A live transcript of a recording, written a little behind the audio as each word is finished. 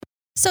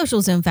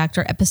Social Zoom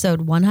Factor,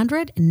 episode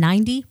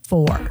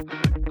 194.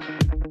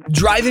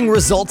 Driving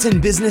results in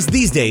business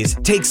these days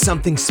takes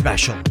something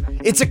special.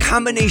 It's a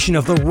combination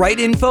of the right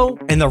info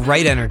and the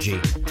right energy.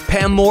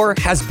 Pam Moore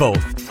has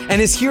both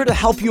and is here to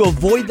help you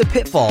avoid the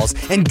pitfalls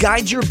and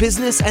guide your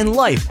business and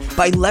life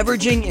by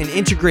leveraging and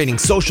integrating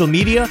social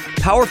media,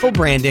 powerful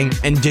branding,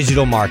 and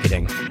digital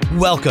marketing.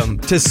 Welcome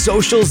to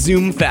Social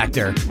Zoom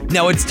Factor.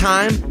 Now it's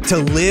time to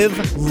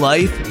live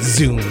life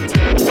zoomed.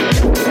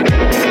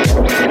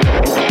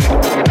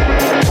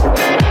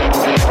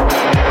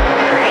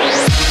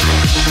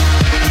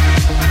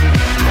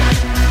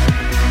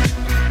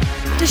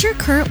 Does your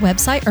current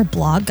website or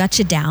blog got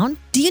you down?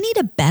 Do you need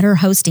a better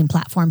hosting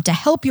platform to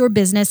help your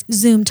business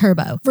zoom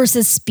turbo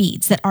versus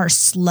speeds that are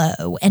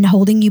slow and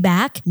holding you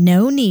back?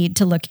 No need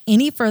to look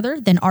any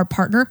further than our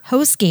partner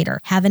HostGator.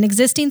 Have an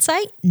existing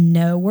site?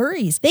 No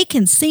worries. They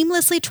can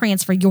seamlessly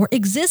transfer your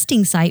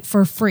existing site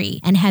for free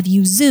and have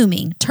you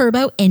zooming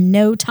turbo in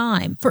no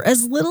time for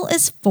as little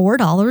as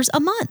 $4 a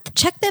month.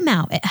 Check them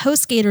out at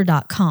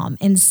HostGator.com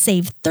and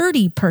save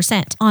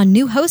 30% on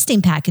new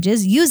hosting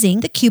packages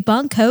using the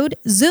coupon code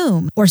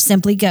ZOOM, or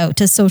simply go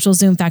to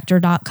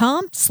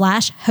socialzoomfactor.com/HostGator.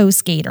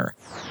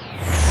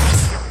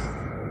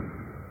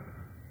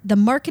 The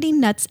Marketing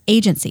Nuts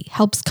Agency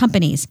helps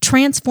companies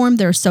transform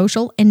their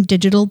social and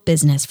digital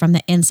business from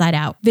the inside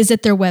out.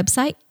 Visit their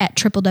website at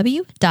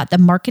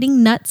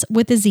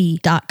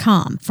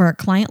www.themarketingnutswithaz.com for a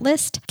client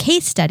list,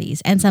 case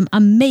studies, and some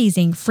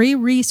amazing free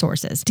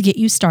resources to get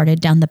you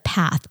started down the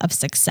path of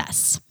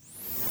success.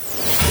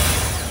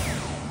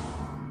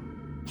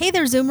 Hey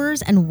there,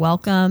 Zoomers, and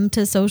welcome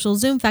to Social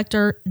Zoom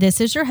Factor.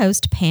 This is your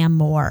host, Pam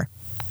Moore.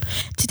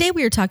 Today,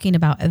 we are talking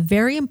about a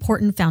very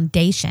important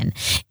foundation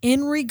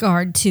in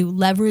regard to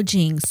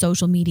leveraging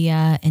social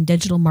media and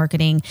digital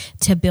marketing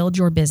to build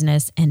your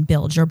business and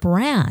build your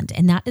brand.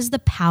 And that is the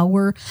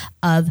power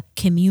of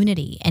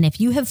community. And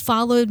if you have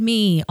followed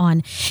me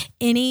on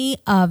any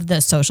of the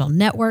social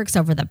networks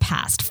over the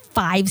past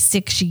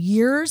 5-6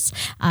 years,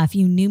 if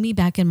you knew me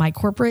back in my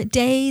corporate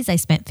days, I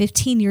spent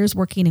 15 years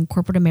working in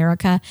corporate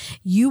America,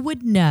 you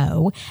would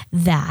know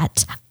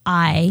that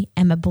I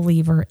am a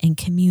believer in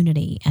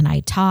community, and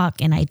I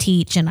talk and I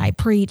teach and I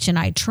preach and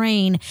I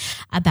train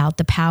about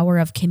the power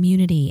of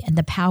community and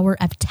the power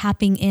of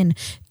tapping in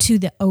to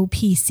the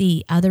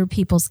OPC, other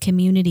people's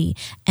community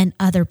and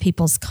other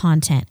people's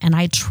content. And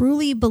I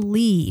truly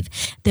believe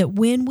that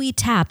when we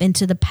tap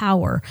into the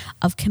power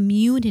of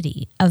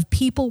community, of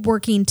people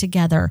working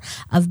together,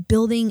 of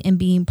building and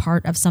being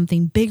part of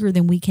something bigger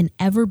than we can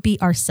ever be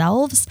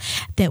ourselves,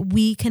 that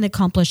we can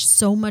accomplish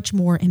so much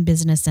more in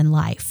business and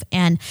life.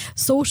 And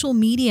social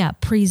media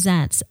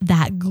presents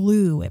that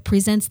glue. It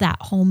presents that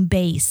home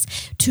base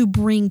to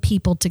bring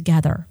people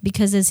together,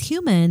 because as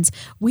humans,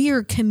 we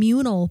are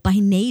communal by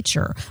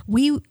nature.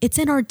 It's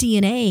in our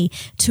DNA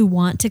to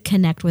want to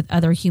connect with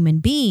other human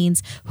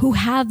beings who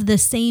have the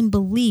same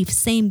beliefs,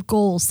 same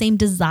goals, same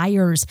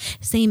desires,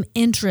 same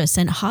interests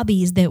and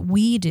hobbies that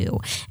we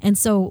do. And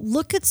so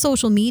look at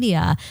social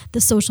media,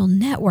 the social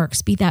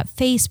networks, be that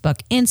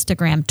Facebook,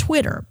 Instagram,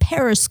 Twitter,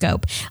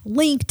 Periscope,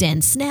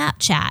 LinkedIn,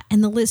 Snapchat,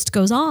 and the list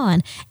goes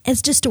on,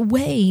 as just a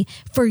way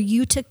for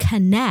you to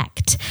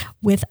connect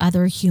with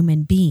other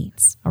human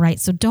beings. All right.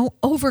 So don't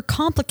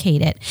overcomplicate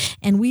it.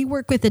 And we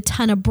work with a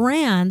ton of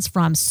brands,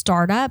 from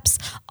startups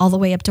all the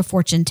way up to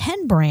Fortune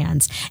 10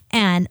 brands.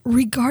 And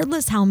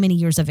regardless how many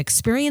years of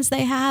experience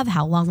they have,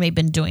 how long they've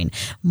been doing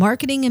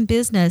marketing and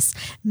business,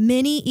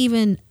 many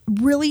even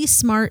really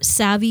smart,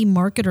 savvy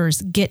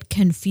marketers get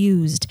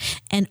confused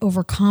and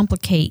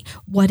overcomplicate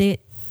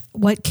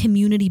what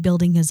community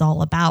building is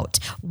all about,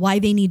 why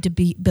they need to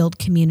build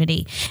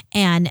community.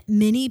 And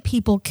many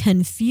people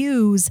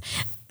confuse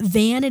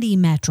vanity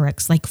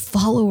metrics like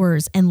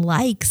followers and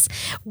likes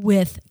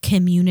with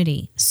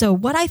community. So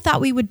what I thought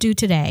we would do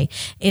today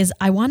is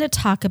I want to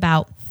talk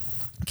about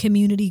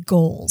community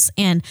goals.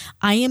 And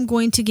I am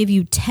going to give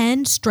you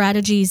 10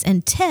 strategies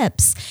and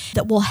tips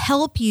that will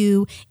help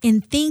you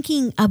in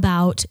thinking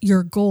about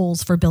your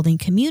goals for building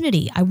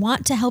community. I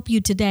want to help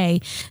you today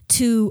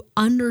to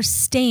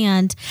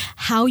understand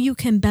how you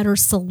can better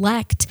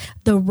select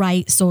the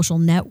right social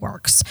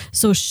networks.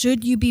 So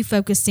should you be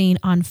focusing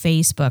on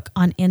Facebook,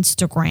 on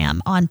Instagram,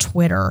 on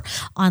Twitter,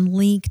 on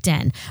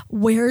LinkedIn?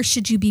 Where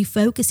should you be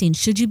focusing?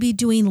 Should you be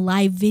doing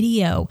live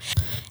video?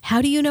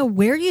 How do you know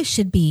where you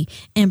should be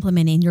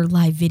implementing your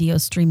live video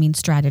streaming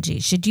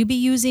strategy? Should you be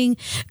using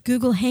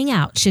Google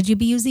Hangout? Should you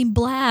be using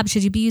Blab?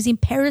 Should you be using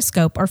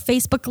Periscope or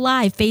Facebook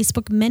Live,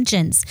 Facebook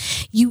Mentions?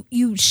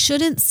 You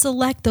shouldn't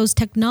select those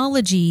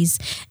technologies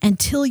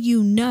until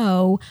you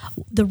know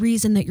the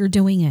reason that you're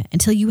doing it,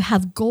 until you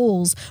have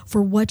goals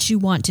for what you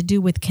want to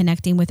do with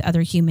connecting with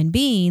other human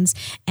beings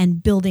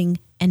and building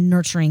and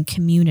nurturing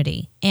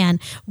community.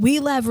 And we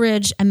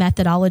leverage a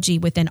methodology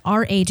within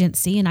our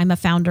agency. And I'm a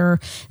founder,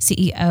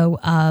 CEO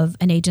of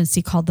an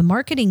agency called The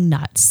Marketing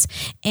Nuts.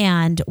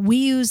 And we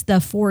use the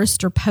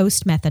Forrester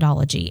Post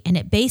methodology. And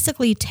it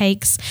basically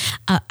takes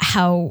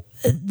how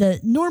the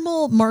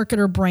normal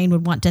marketer brain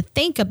would want to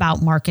think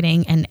about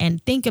marketing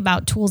and think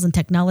about tools and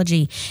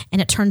technology,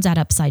 and it turns that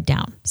upside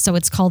down. So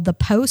it's called the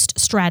Post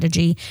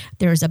Strategy.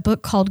 There's a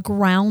book called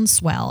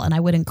Groundswell, and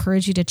I would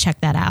encourage you to check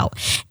that out.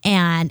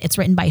 And it's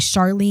written by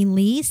Charlene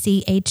Lee,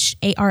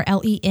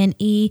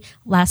 Charlene,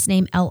 last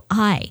name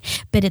Li.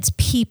 But it's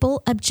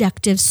people,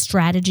 objectives,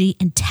 strategy,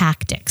 and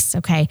tactics.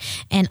 Okay.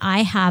 And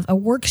I have a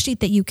worksheet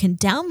that you can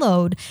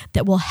download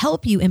that will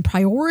help you in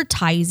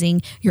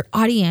prioritizing your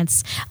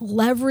audience,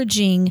 leveraging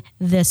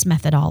this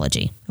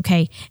methodology.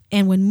 Okay.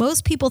 And when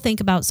most people think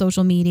about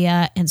social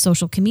media and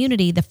social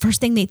community, the first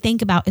thing they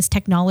think about is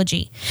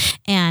technology.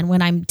 And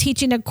when I'm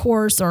teaching a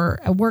course or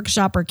a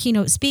workshop or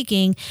keynote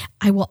speaking,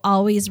 I will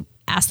always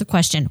ask the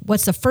question,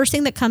 what's the first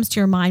thing that comes to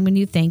your mind when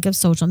you think of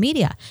social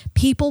media?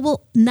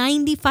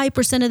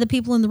 95% of the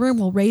people in the room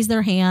will raise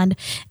their hand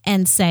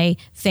and say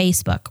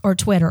Facebook or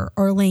Twitter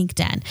or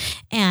LinkedIn.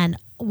 And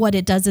what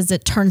it does is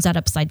it turns that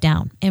upside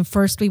down. And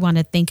first we want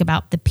to think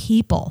about the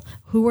people.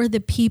 Who are the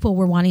people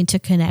we're wanting to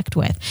connect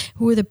with?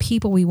 Who are the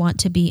people we want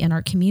to be in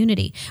our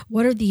community?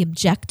 What are the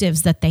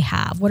objectives that they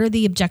have? What are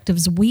the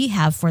objectives we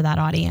have for that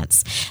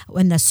audience?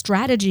 And the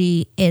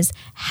strategy is,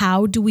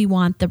 how do we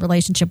want the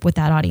relationship with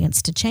that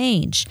audience to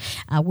change?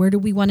 Where do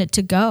we want it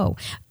to go?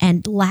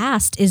 And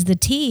last is the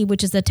T,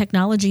 which is the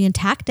technology and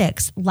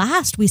tactics.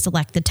 Last, we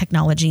select the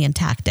technology and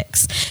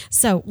tactics.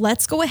 So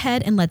let's go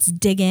ahead and let's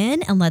dig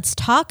in and let's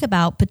talk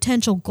about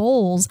potential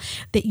goals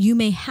that you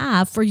may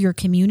have for your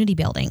community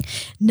building.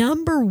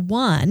 Number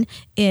one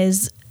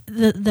is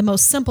the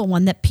most simple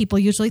one that people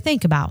usually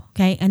think about,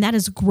 okay? And that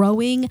is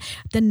growing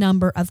the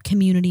number of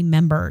community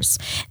members.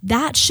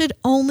 That should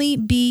only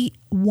be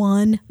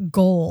one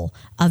goal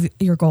of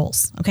your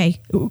goals, okay?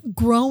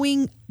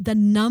 Growing the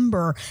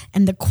number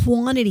and the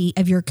quantity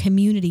of your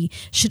community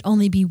should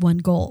only be one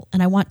goal.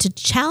 And I want to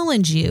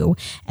challenge you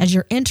as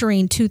you're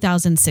entering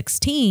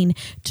 2016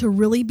 to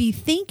really be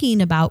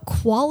thinking about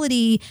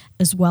quality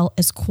as well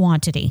as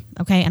quantity,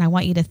 okay? And I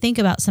want you to think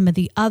about some of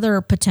the other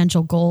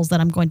potential goals that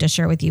I'm going to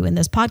share with you in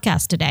this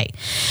podcast today.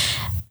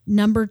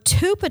 Number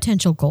two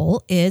potential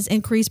goal is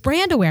increase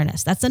brand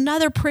awareness. That's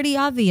another pretty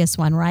obvious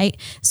one, right?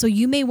 So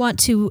you may want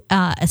to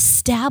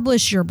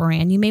establish your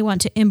brand. You may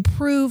want to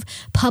improve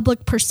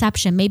public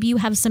perception. Maybe you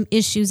have some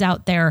issues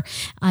out there.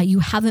 You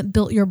haven't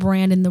built your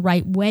brand in the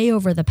right way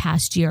over the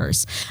past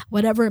years.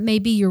 Whatever it may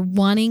be, you're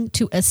wanting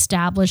to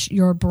establish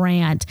your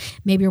brand.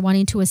 Maybe you're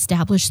wanting to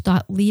establish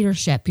thought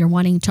leadership. You're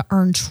wanting to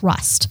earn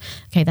trust.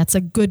 Okay, that's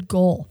a good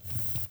goal.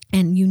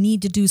 And you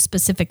need to do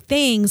specific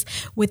things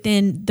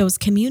within those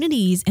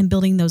communities and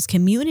building those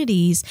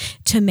communities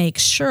to make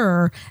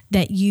sure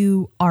that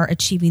you are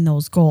achieving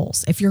those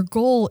goals. If your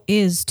goal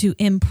is to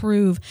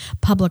improve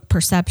public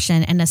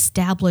perception and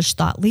establish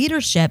thought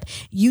leadership,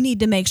 you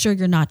need to make sure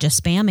you're not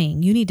just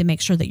spamming. You need to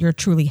make sure that you're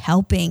truly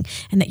helping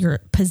and that you're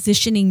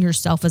positioning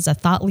yourself as a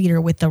thought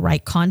leader with the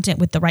right content,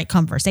 with the right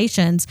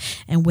conversations,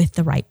 and with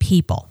the right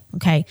people.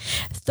 Okay.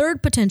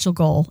 Third potential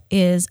goal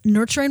is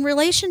nurturing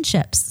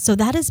relationships. So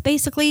that is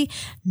basically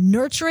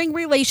nurturing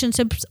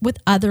relationships with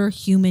other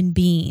human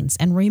beings.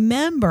 And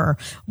remember,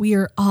 we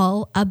are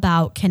all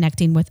about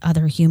connecting with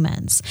other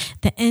humans.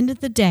 At the end of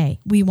the day,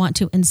 we want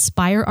to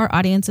inspire our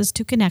audiences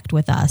to connect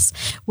with us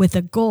with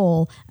a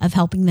goal of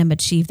helping them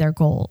achieve their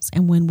goals.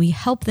 And when we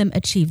help them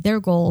achieve their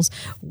goals,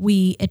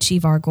 we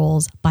achieve our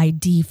goals by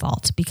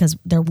default because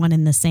they're one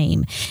and the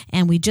same.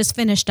 And we just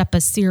finished up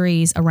a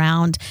series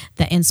around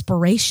the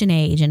inspiration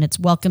age, and it's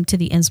Welcome to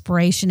the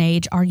Inspiration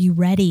Age. Are you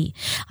ready?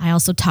 I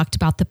also talked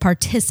about the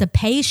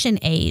participation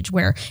age,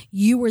 where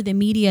you are the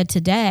media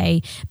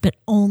today, but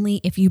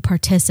only if you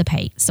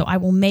participate. So I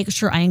will make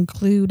sure I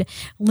include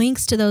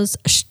links to those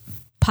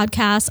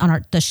podcasts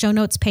on the show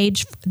notes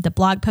page, the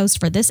blog post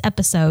for this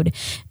episode.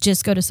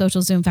 Just go to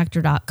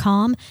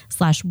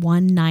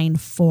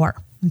socialzoomfactor.com/194.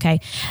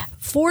 Okay.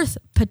 Fourth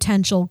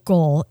potential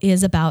goal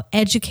is about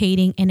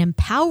educating and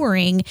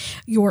empowering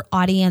your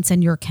audience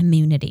and your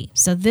community.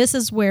 So this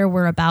is where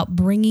we're about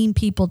bringing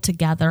people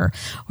together.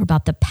 We're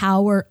about the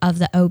power of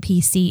the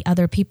OPC,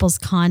 other people's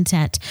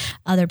content,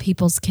 other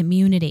people's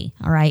community.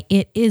 All right.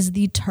 It is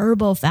the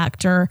turbo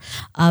factor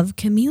of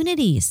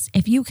communities.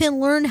 If you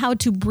can learn how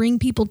to bring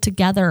people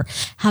together,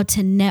 how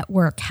to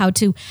network, how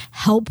to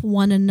help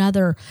one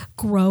another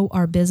grow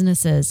our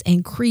businesses,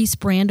 increase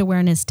brand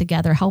awareness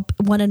together, help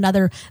one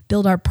another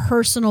build our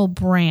personal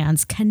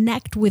brands,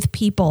 connect with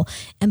people,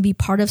 and be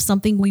part of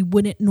something we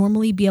wouldn't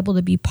normally be able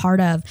to be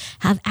part of,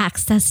 have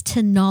access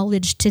to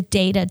knowledge, to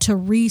data, to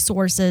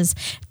resources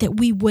that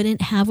we wouldn't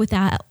have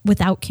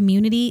without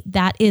community.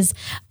 That is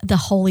the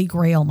holy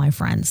grail, my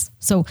friends.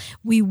 So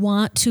we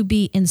want to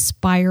be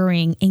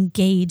inspiring,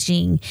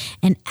 engaging,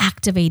 and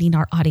activating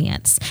our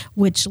audience,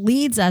 which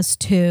leads us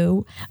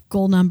to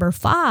goal number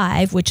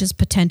 5, which is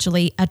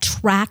potentially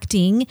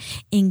attracting,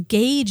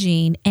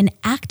 engaging, and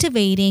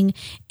activating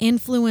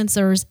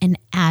influencers and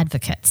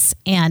advocates.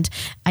 And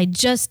I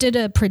just did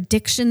a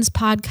predictions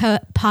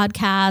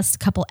podcast a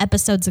couple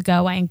episodes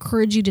ago. I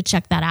encourage you to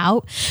check that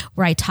out,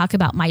 where I talk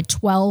about my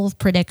 12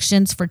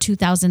 predictions for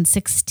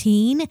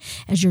 2016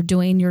 as you're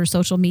doing your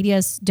social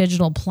media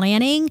digital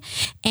planning.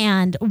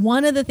 And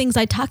one of the things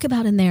I talk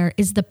about in there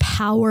is the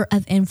power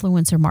of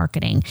influencer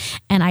marketing.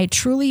 And I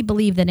truly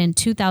believe that in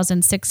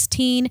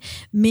 2016,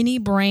 many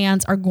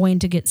brands are going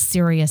to get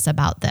serious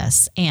about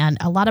this. And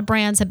a lot of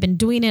brands have been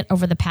doing it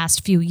over the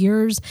past few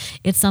years.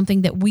 It's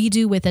something that we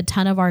do with a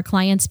ton of our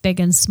clients, big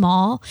and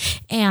small,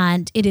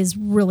 and it is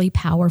really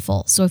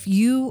powerful. So if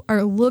you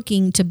are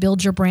looking to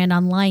build your brand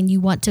online, you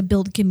want to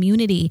build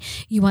community,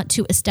 you want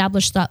to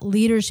establish thought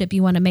leadership,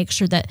 you want to make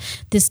sure that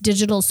this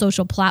digital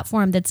social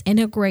platform that's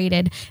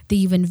integrated, that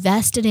you've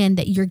invested in,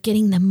 that you're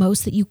getting the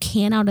most that you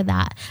can out of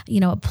that,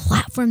 a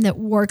platform that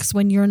works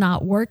when you're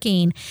not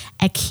working.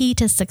 A key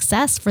to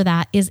success for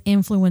that is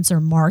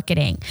influencer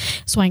marketing.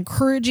 So I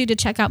encourage you to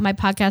check out my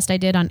podcast I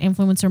did on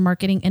influencer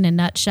marketing in a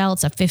nutshell.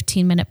 It's a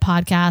 15-minute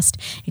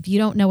podcast. If you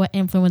don't know what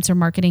influencer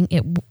marketing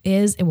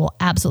is, it will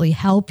absolutely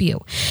help you.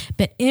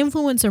 But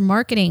influencer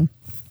marketing,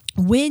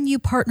 when you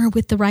partner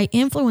with the right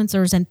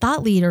influencers and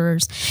thought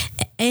leaders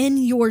in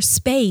your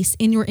space,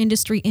 in your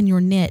industry, in your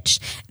niche,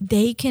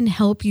 they can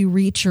help you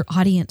reach your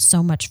audience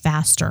so much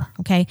faster.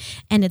 Okay.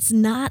 And it's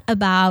not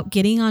about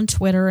getting on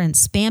Twitter and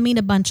spamming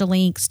a bunch of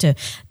links to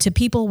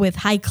people with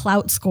high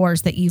clout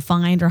scores that you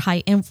find or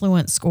high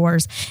influence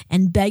scores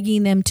and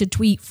begging them to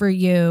tweet for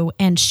you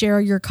and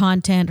share your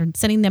content, or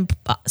sending them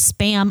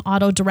spam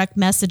auto direct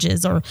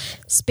messages or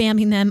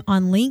spamming them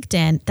on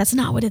LinkedIn. That's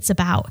not what it's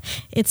about.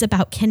 It's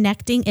about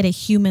connecting at a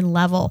human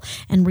level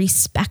and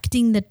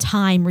respecting the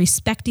time,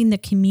 respecting the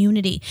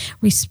community,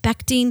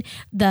 respecting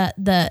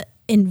the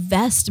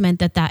investment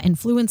that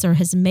influencer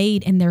has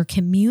made in their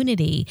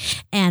community,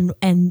 and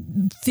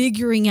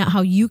figuring out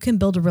how you can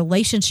build a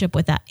relationship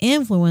with that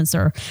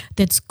influencer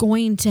that's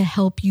going to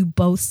help you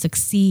both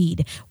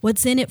succeed.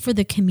 What's in it for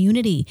the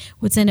community?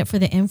 What's in it for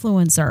the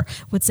influencer?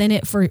 What's in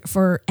it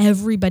for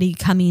everybody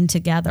coming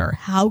together?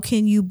 How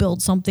can you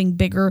build something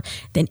bigger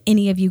than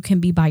any of you can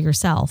be by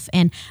yourself?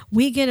 And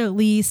we get at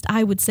least,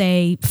 I would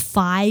say,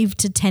 5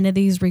 to 10 of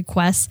these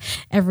requests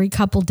every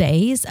couple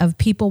days of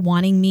people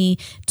wanting me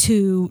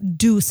to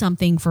do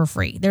something for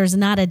free. There's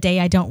not a day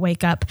I don't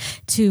wake up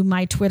to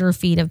my Twitter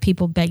feed of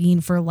people begging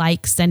for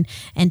likes and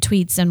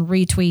tweets and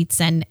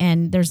retweets.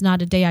 And there's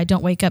not a day I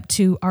don't wake up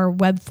to our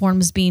web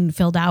forms being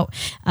filled out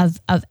of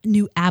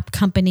new app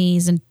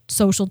companies and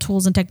social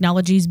tools and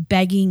technologies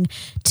begging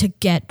to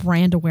get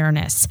brand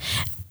awareness.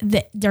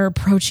 That they're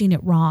approaching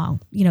it wrong.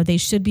 They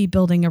should be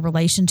building a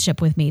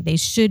relationship with me. They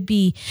should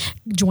be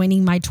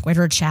joining my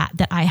Twitter chat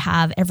that I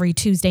have every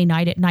Tuesday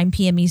night at 9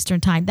 p.m.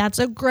 Eastern time. That's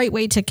a great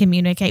way to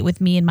communicate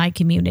with me and my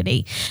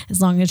community,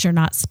 as long as you're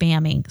not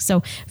spamming.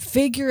 So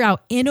figure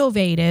out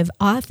innovative,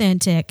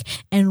 authentic,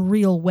 and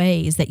real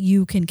ways that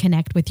you can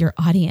connect with your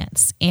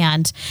audience.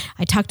 And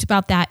I talked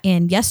about that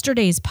in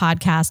yesterday's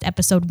podcast,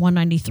 episode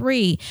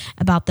 193,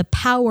 about the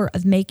power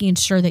of making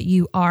sure that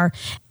you are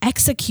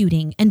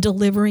executing and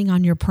delivering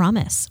on your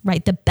promise,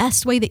 right? The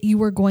best way that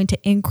you are going to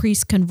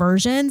increase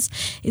conversions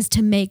is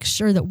to make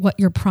sure that what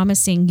you're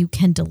promising you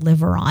can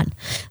deliver on.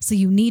 So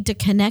you need to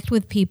connect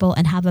with people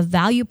and have a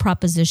value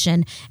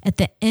proposition at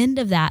the end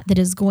of that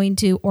is going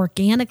to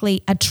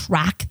organically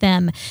attract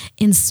them,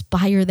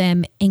 inspire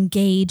them,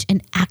 engage,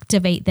 and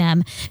activate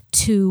them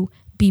to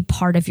be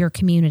part of your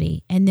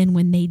community. And then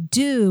when they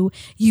do,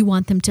 you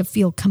want them to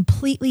feel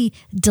completely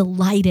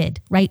delighted,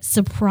 right?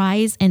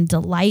 Surprise and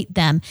delight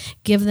them.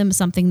 Give them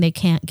something they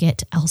can't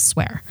get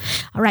elsewhere.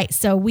 All right.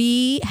 So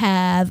we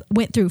have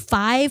went through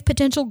 5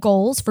 potential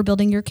goals for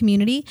building your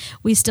community.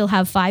 We still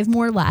have 5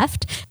 more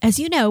left. As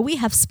you know, we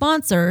have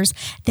sponsors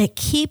that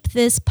keep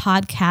this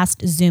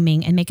podcast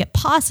zooming and make it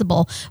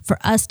possible for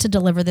us to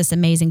deliver this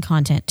amazing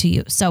content to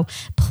you. So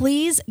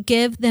please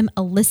give them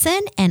a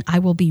listen, and I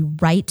will be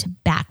right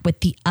back with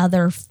the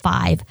other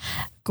 5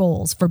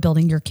 goals for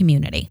building your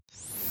community.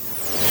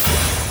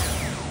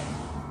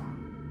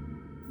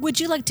 Would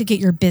you like to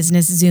get your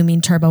business zooming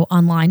turbo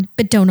online,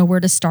 but don't know where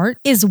to start?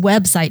 Is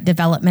website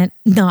development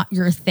not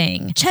your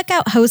thing? Check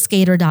out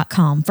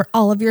HostGator.com for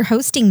all of your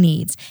hosting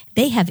needs.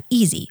 They have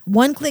easy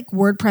one-click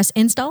WordPress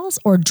installs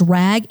or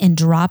drag and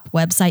drop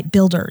website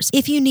builders.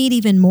 If you need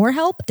even more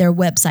help, their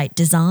website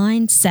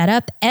design,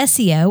 setup,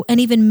 SEO,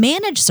 and even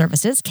managed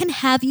services can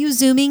have you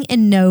zooming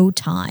in no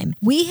time.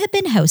 We have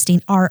been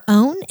hosting our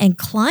own and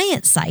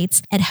client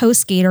sites at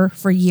HostGator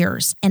for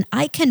years, and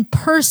I can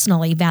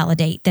personally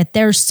validate that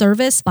their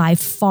service by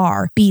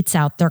far beats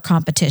out their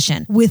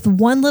competition. With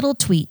one little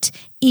tweet,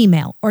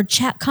 email, or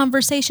chat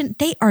conversation,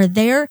 they are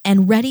there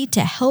and ready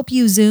to help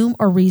you Zoom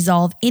or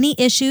resolve any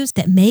issues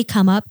that may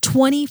come up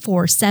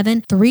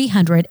 24/7,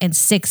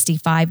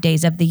 365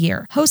 days of the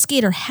year.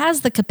 HostGator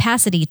has the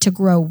capacity to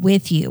grow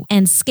with you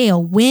and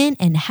scale when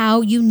and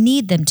how you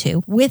need them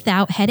to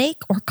without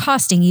headache or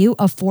costing you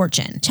a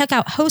fortune. Check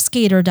out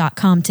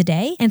HostGator.com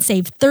today and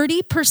save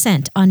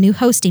 30% on new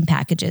hosting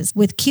packages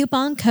with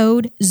coupon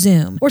code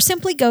ZOOM, or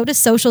simply go to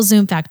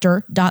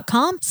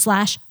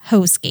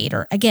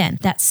socialzoomfactor.com/HostGator. Again,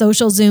 that's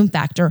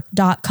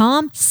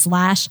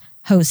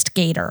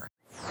socialzoomfactor.com/HostGator.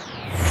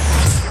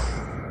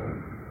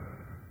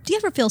 Do you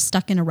ever feel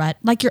stuck in a rut,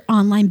 like your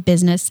online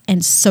business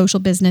and social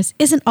business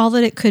isn't all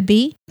that it could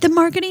be? The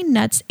Marketing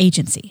Nuts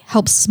Agency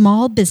helps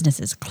small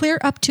businesses clear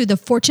up to the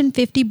Fortune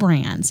 50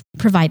 brands,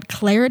 provide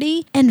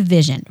clarity and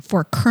vision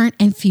for current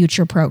and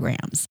future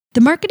programs.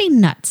 The Marketing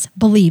Nuts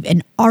believe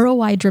in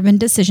ROI-driven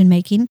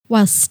decision-making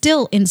while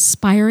still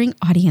inspiring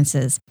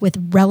audiences with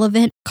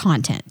relevant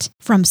content.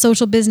 From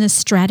social business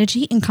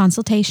strategy and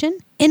consultation,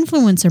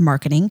 influencer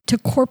marketing, to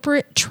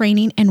corporate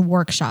training and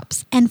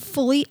workshops, and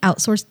fully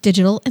outsourced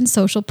digital and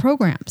social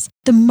programs.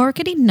 The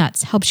Marketing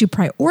Nuts helps you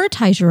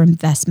prioritize your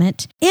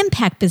investment,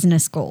 impact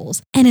business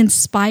goals, and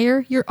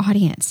inspire your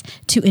audience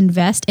to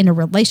invest in a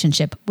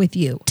relationship with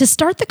you. To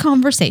start the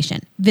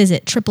conversation,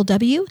 visit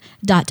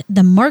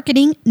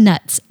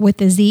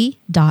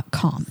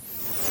www.themarketingnuts.com.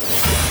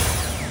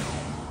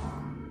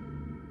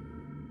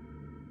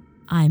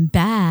 I'm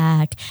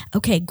back.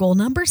 Okay, goal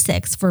number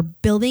 6 for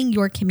building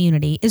your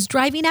community is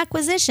driving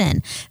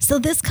acquisition. So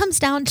this comes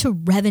down to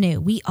revenue.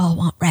 We all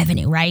want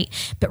revenue, right?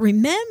 But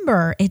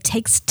remember, it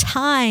takes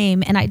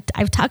time. And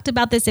I've talked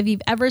about this. If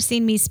you've ever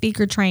seen me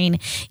speak or train,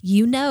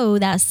 you know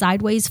that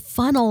sideways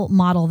funnel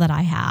model that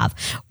I have,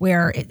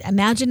 where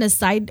imagine a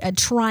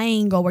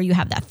triangle where you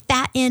have that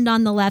fat end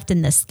on the left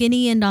and the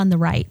skinny end on the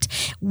right.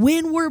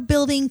 When we're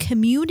building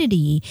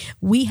community,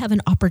 we have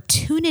an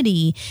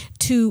opportunity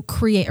to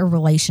create a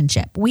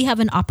relationship. We have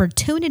an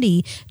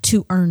opportunity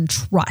to earn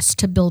trust,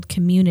 to build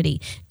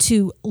community,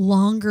 to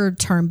longer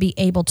term be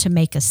able to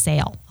make a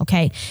sale.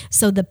 Okay.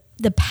 So the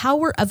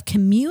power of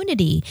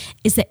community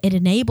is that it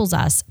enables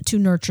us to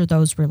nurture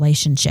those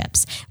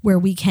relationships where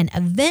we can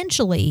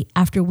eventually,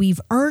 after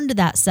we've earned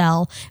that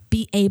sell,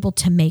 be able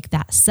to make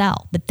that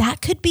sell. But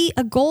that could be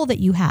a goal that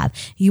you have.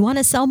 You want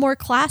to sell more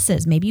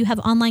classes. Maybe you have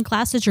online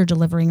classes you're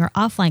delivering or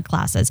offline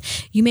classes.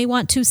 You may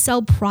want to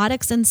sell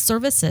products and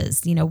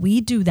services. You know,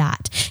 we do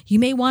that. You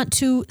may want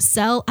to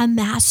sell a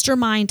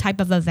mastermind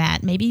type of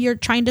event. Maybe you're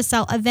trying to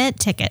sell event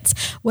tickets.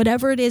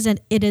 Whatever it is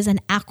an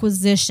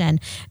acquisition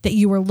that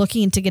you are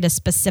looking to get a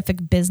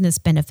specific business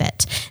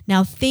benefit.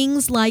 Now,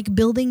 things like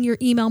building your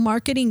email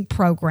marketing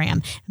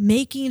program,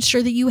 making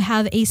sure that you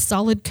have a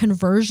solid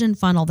conversion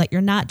funnel, that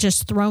you're not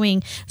just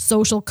throwing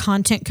social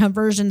content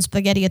conversion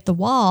spaghetti at the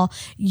wall.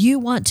 You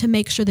want to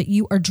make sure that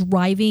you are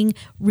driving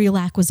real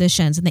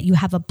acquisitions and that you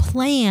have a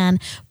plan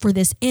for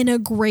this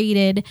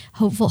integrated,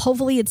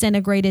 hopefully it's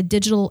integrated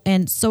digital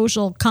and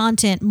social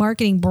content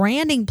marketing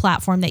branding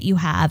platform that you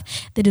have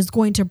that is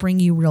going to bring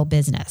you real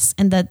business.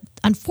 And the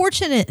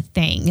unfortunate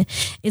thing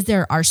is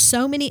there are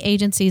so many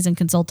agencies and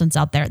consultants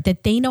out there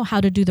that they know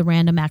how to do the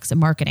random acts of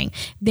marketing.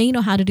 They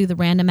know how to do the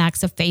random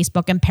acts of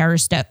Facebook and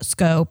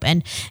Periscope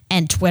and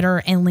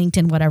Twitter and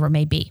LinkedIn, whatever it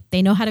may be.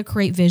 They know how to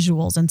create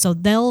visuals. And so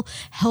they'll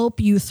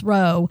help you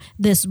throw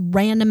this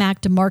random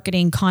act of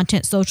marketing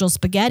content, social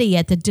spaghetti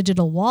at the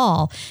digital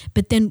wall.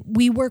 But then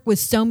we work with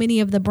so many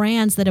of the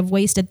brands that have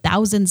wasted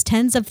thousands,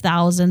 tens of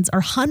thousands,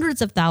 or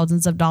hundreds of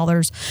thousands of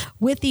dollars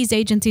with these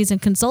agencies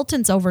and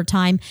consultants over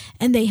time.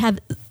 And they have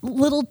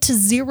little to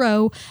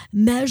zero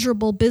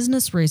measurable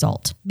business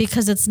result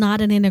because it's not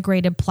an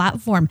integrated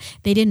platform.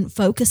 They didn't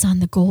focus on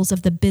the goals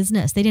of the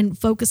business. They didn't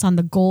focus on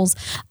the goals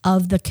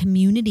of the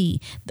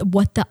community,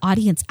 what the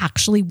audience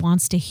actually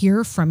wants to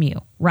hear from you,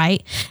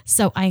 right?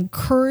 So I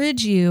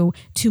encourage you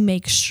to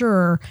make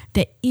sure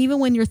that even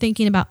when you're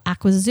thinking about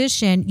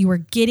acquisition, you are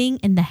getting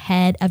in the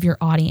head of your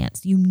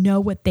audience. You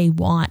know what they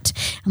want.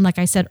 And like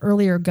I said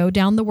earlier, go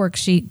download the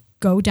worksheet,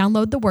 go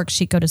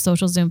to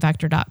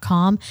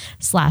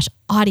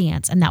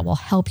socialzoomfactor.com/audience, and that will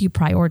help you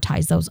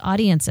prioritize those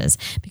audiences,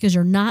 because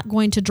you're not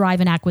going to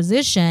drive an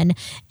acquisition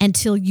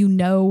until you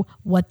know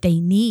what they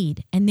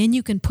need. And then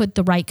you can put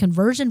the right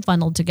conversion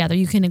funnel together.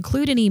 You can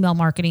include an email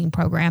marketing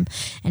program.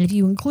 And if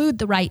you include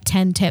the right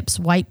 10 tips,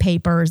 white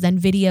papers, and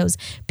videos,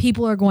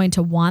 people are going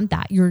to want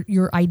that.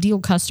 Your ideal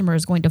customer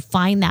is going to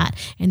find that.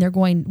 And they're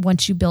going,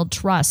 once you build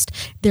trust,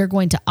 they're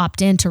going to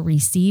opt in to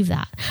receive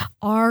that.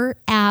 Our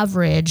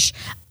average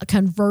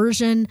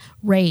conversion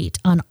rate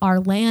on our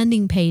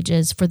landing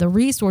pages for the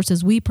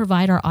resources we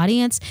provide our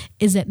audience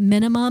is at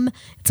minimum,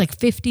 it's like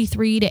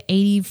 53 to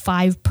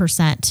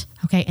 85%.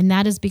 Okay. And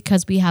that is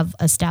because we have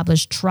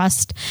established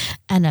trust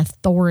and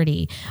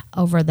authority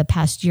over the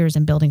past years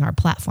in building our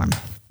platform.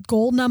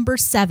 Goal number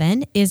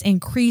 7 is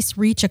increase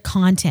reach of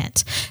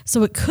content.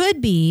 So it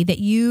could be that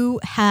you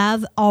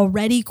have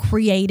already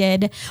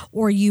created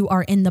or you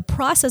are in the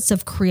process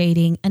of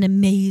creating an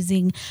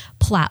amazing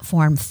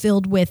platform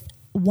filled with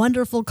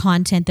wonderful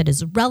content that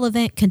is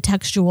relevant,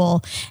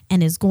 contextual,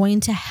 and is going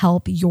to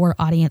help your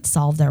audience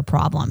solve their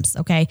problems.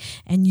 Okay.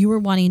 And you are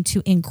wanting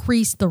to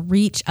increase the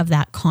reach of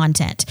that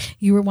content.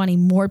 You are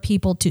wanting more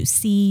people to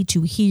see,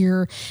 to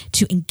hear,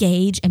 to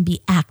engage, and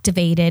be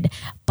activated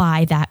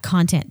by that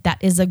content. That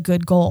is a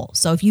good goal.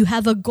 So if you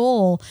have a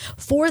goal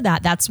for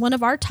that, that's one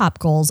of our top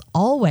goals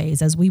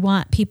always, as we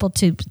want people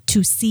to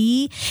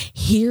see,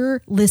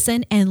 hear,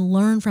 listen, and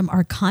learn from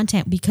our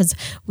content, because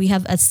we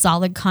have a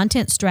solid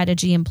content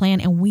strategy and plan,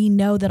 and we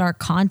know that our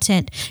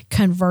content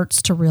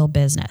converts to real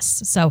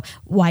business. So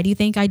why do you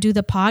think I do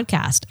the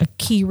podcast? A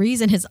key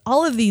reason is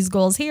all of these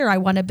goals here. I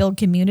want to build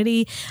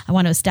community. I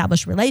want to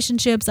establish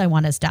relationships. I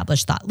want to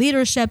establish thought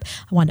leadership.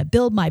 I want to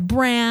build my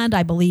brand.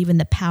 I believe in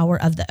the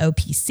power of the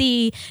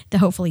OPC, that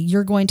hopefully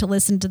you're going to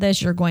listen to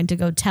this. You're going to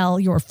go tell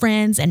your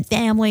friends and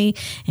family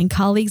and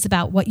colleagues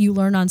about what you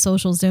learn on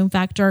Social Zoom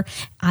Factor.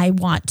 I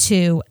want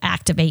to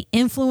activate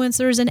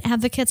influencers and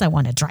advocates. I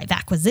want to drive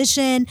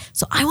acquisition.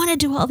 So I want to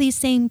do all these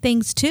same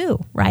things too,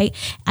 right?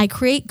 I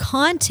create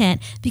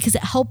content because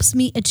it helps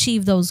me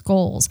achieve those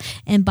goals.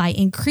 And by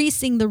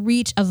increasing the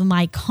reach of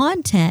my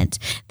content,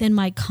 then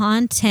my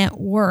content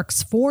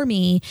works for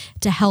me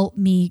to help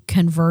me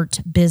convert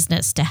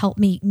business, to help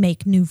me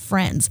make new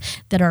friends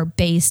that are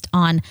based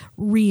on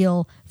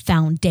real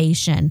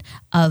foundation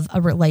of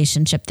a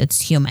relationship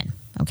that's human.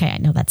 Okay, I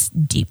know that's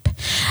deep.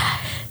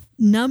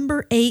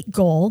 Number 8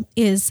 goal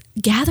is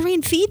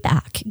gathering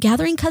feedback,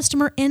 gathering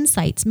customer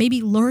insights, maybe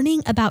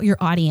learning about your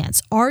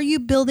audience. Are you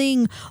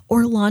building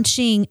or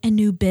launching a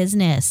new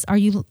business? Are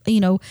you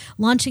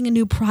launching a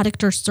new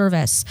product or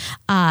service?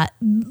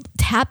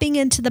 Tapping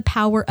into the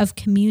power of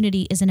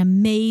community is an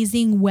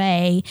amazing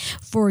way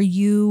for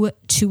you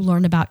to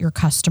learn about your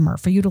customer,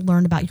 for you to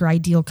learn about your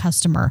ideal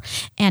customer.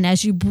 And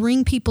as you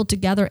bring people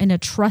together in a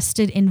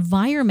trusted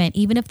environment,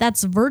 even if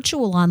that's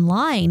virtual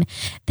online,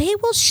 they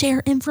will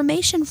share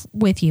information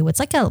with you. It's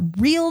like a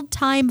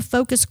real-time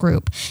focus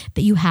group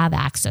that you have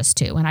access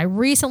to. And I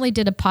recently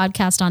did a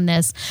podcast on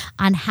this,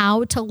 on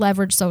how to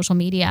leverage social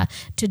media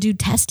to do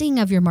testing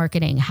of your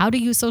marketing, how to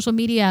use social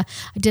media.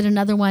 I did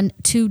another one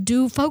to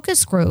do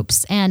focus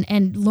groups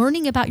and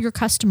learning about your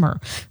customer.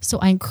 So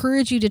I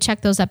encourage you to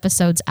check those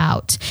episodes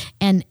out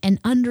and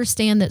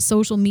understand that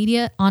social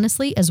media,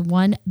 honestly, is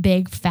one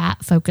big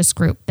fat focus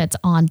group that's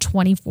on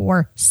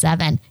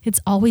 24/7. It's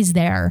always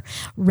there,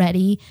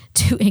 ready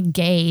to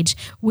engage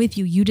with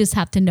you. You just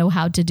have to know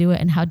how to do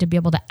it and how to be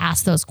able to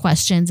ask those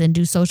questions and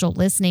do social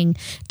listening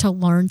to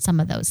learn some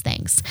of those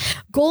things.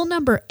 Goal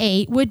number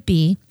 8 would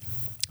be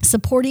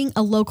supporting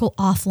a local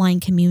offline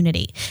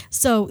community.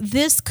 So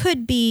this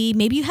could be,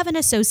 maybe you have an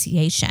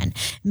association,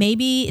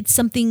 maybe it's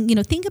something,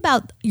 think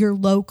about your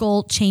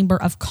local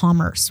chamber of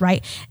commerce,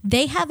 right?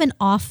 They have an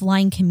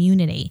offline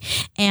community,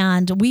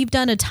 and we've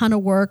done a ton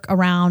of work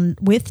around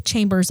with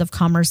chambers of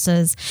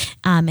commerces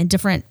and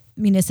different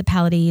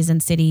municipalities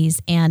and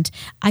cities. And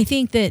I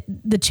think that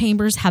the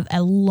chambers have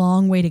a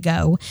long way to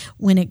go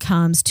when it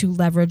comes to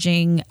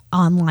leveraging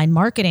online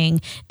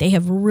marketing. They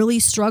have really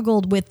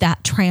struggled with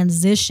that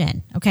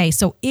transition. Okay.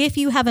 So if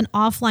you have an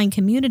offline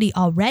community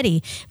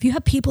already, if you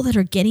have people that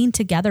are getting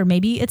together,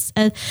 maybe it's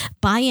a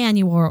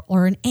biannual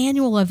or an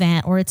annual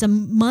event, or it's a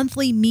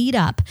monthly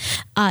meetup,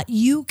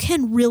 you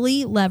can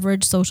really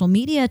leverage social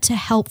media to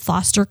help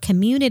foster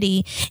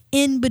community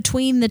in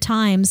between the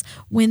times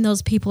when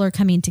those people are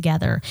coming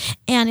together.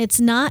 And it's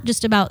not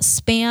just about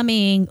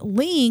spamming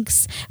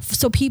links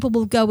so people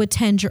will go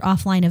attend your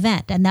offline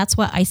event. And that's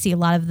what I see a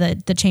lot of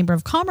the Chamber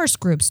of Commerce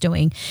groups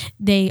doing.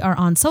 They are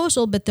on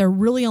social, but they're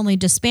really only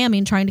just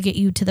spamming, trying to get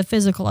you to the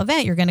physical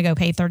event you're going to go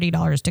pay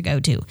 $30 to go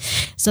to.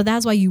 So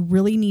that's why you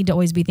really need to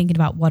always be thinking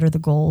about, what are the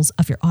goals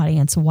of your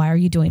audience? Why are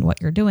you doing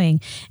what you're doing?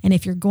 And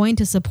if you're going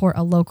to support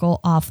a local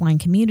offline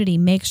community,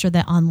 make sure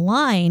that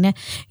online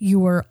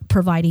you are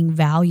providing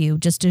value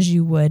just as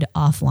you would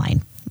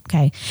offline.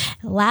 Okay.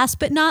 Last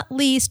but not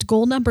least,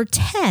 goal number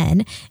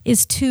 10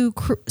 is to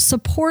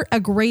support a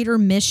greater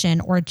mission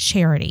or a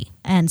charity.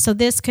 And so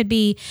this could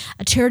be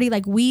a charity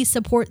like we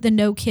support the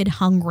No Kid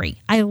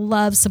Hungry. I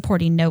love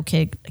supporting No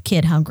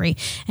Kid Hungry.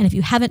 And if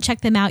you haven't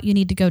checked them out, you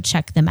need to go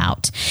check them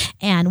out.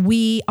 And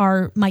we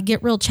are my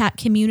Get Real Chat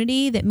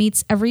community that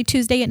meets every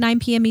Tuesday at 9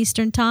 p.m.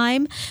 Eastern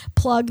Time.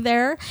 Plug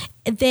there.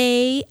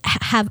 They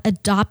have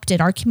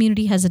adopted, our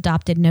community has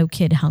adopted No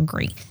Kid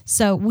Hungry.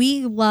 So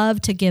we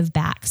love to give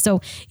back. So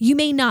you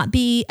may not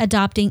be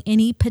adopting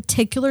any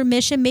particular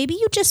mission. Maybe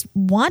you just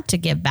want to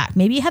give back.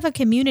 Maybe you have a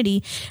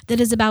community that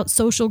is about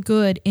social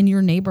good in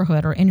your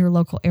neighborhood or in your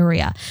local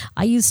area.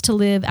 I used to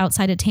live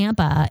outside of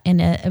Tampa in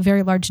a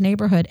very large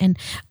neighborhood, and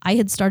I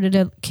had started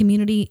a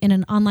community in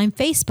an online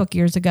Facebook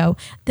years ago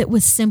that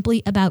was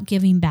simply about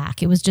giving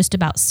back. It was just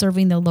about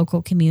serving the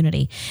local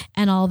community.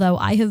 And although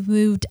I have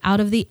moved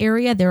out of the area,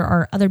 there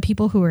are other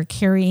people who are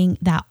carrying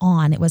that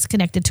on. It was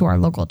connected to our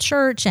local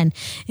church, and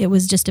it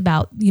was just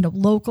about,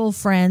 local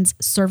friends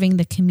serving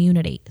the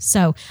community.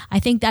 So I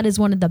think that is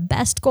one of the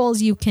best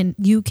goals you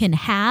can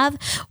have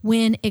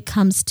when it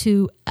comes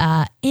to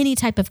any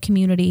type of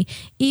community,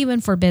 even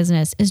for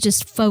business, is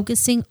just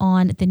focusing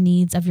on the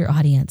needs of your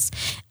audience,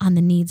 on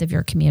the needs of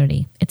your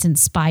community. It's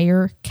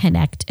inspire,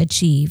 connect,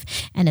 achieve.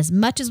 And as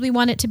much as we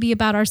want it to be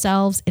about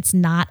ourselves, it's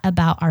not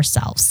about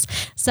ourselves.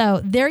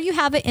 So there you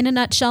have it in a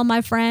nutshell,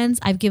 my friends.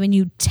 I've given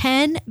you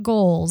 10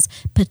 goals,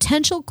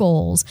 potential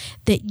goals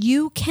that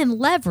you can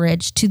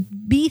leverage to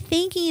be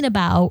thinking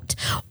about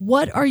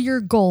what are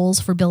your goals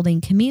for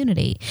building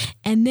community.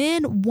 And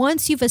then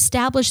once you've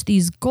established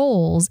these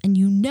goals and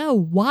you know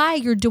why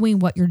you're doing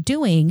what you're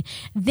doing,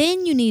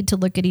 then you need to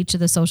look at each of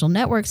the social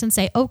networks and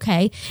say,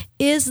 okay,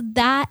 is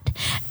that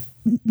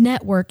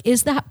network,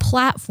 is that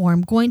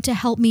platform going to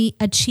help me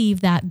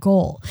achieve that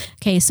goal?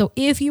 Okay, so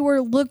if you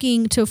are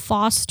looking to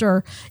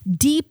foster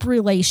deep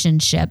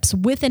relationships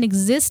with an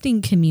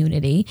existing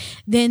community,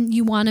 then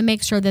you want to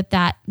make sure that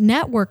that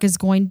network is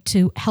going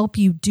to help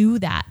you do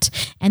that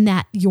and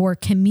that your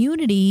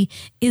community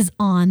is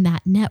on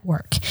that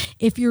network.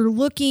 If you're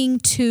looking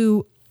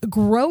to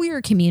grow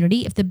your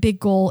community, if the big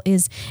goal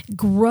is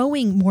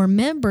growing more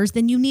members,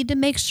 then you need to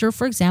make sure,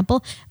 for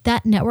example,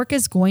 that network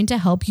is going to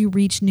help you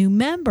reach new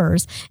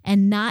members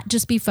and not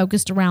just be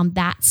focused around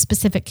that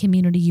specific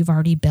community you've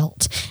already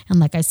built. And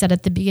like I said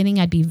at the beginning,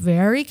 I'd be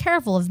very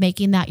careful of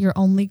making that your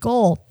only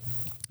goal.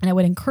 And I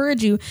would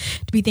encourage you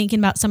to be thinking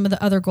about some of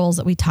the other goals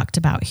that we talked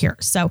about here.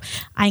 So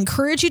I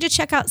encourage you to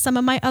check out some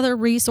of my other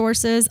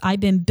resources. I've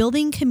been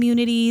building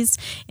communities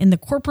in the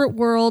corporate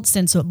world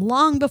since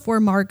long before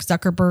Mark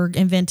Zuckerberg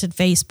invented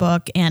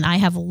Facebook. And I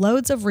have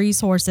loads of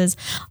resources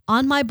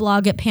on my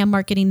blog at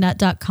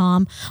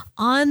pammarketingnut.com,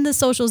 on the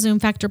Social Zoom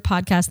Factor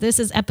podcast. This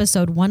is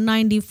episode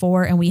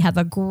 194, and we have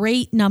a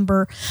great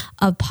number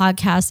of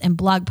podcasts and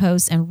blog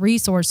posts and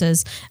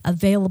resources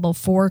available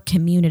for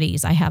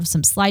communities. I have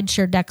some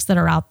SlideShare decks that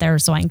are out there.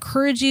 So I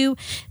encourage you,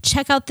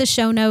 check out the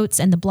show notes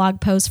and the blog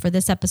post for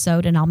this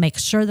episode, and I'll make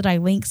sure that I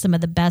link some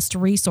of the best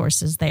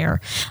resources there.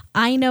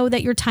 I know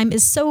that your time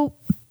is so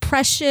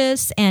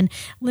precious and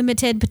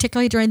limited,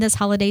 particularly during this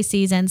holiday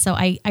season. So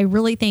I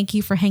really thank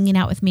you for hanging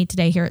out with me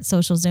today here at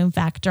Social Zoom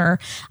Factor.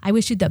 I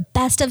wish you the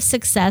best of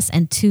success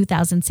in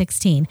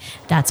 2016.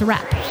 That's a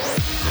wrap.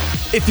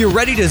 If you're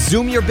ready to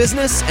Zoom your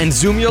business and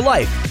Zoom your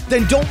life,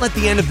 then don't let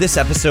the end of this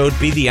episode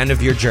be the end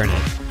of your journey.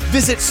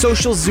 Visit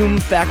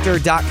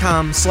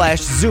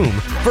socialzoomfactor.com/Zoom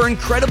for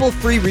incredible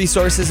free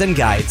resources and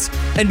guides.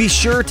 And be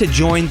sure to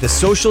join the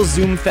Social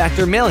Zoom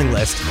Factor mailing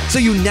list so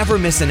you never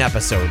miss an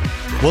episode.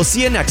 We'll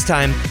see you next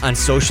time on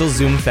Social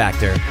Zoom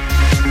Factor.